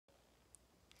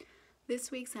This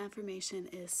week's affirmation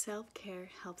is self-care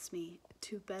helps me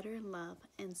to better love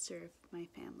and serve my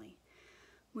family.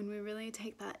 When we really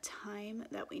take that time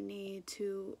that we need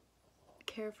to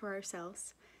care for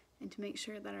ourselves and to make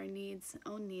sure that our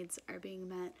own needs are being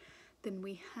met, then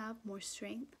we have more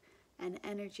strength and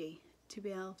energy to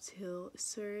be able to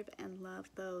serve and love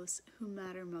those who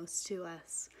matter most to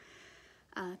us.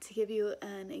 To give you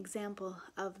an example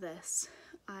of this,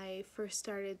 I first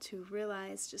started to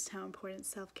realize just how important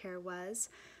self-care was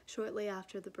shortly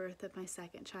after the birth of my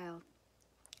second child.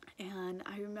 And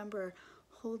I remember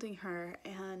holding her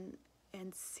and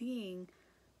seeing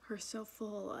her so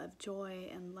full of joy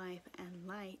and life and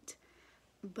light.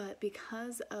 But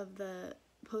because of the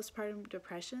postpartum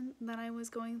depression that I was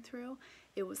going through,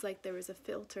 it was like there was a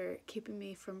filter keeping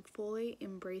me from fully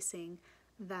embracing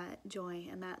that joy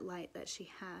and that light that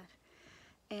she had.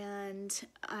 And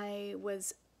I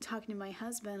was talking to my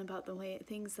husband about the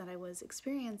things that I was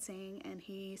experiencing, and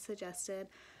he suggested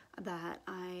that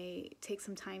I take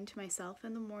some time to myself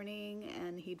in the morning,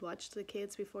 and he'd watch the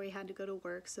kids before he had to go to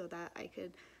work so that I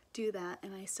could do that.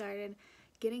 And I started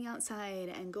getting outside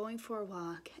and going for a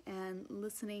walk and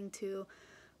listening to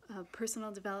a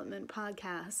personal development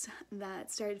podcast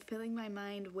that started filling my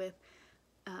mind with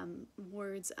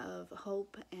words of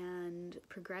hope and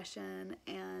progression.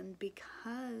 And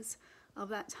because of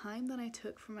that time that I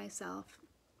took for myself,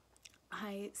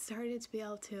 I started to be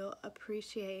able to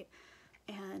appreciate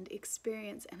and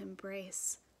experience and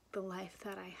embrace the life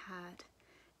that I had.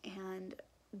 And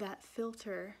that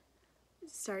filter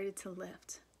started to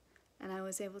lift, and I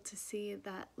was able to see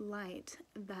that light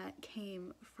that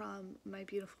came from my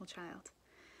beautiful child.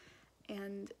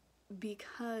 And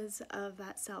because of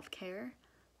that self-care,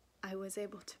 I was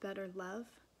able to better love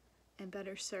and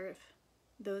better serve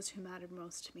those who mattered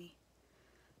most to me.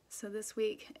 So this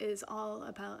week is all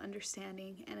about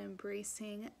understanding and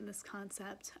embracing this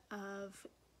concept of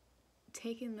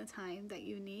taking the time that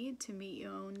you need to meet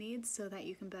your own needs so that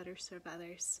you can better serve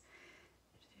others.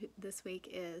 This week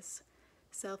is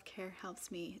self-care helps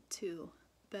me to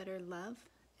better love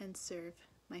and serve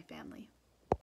my family.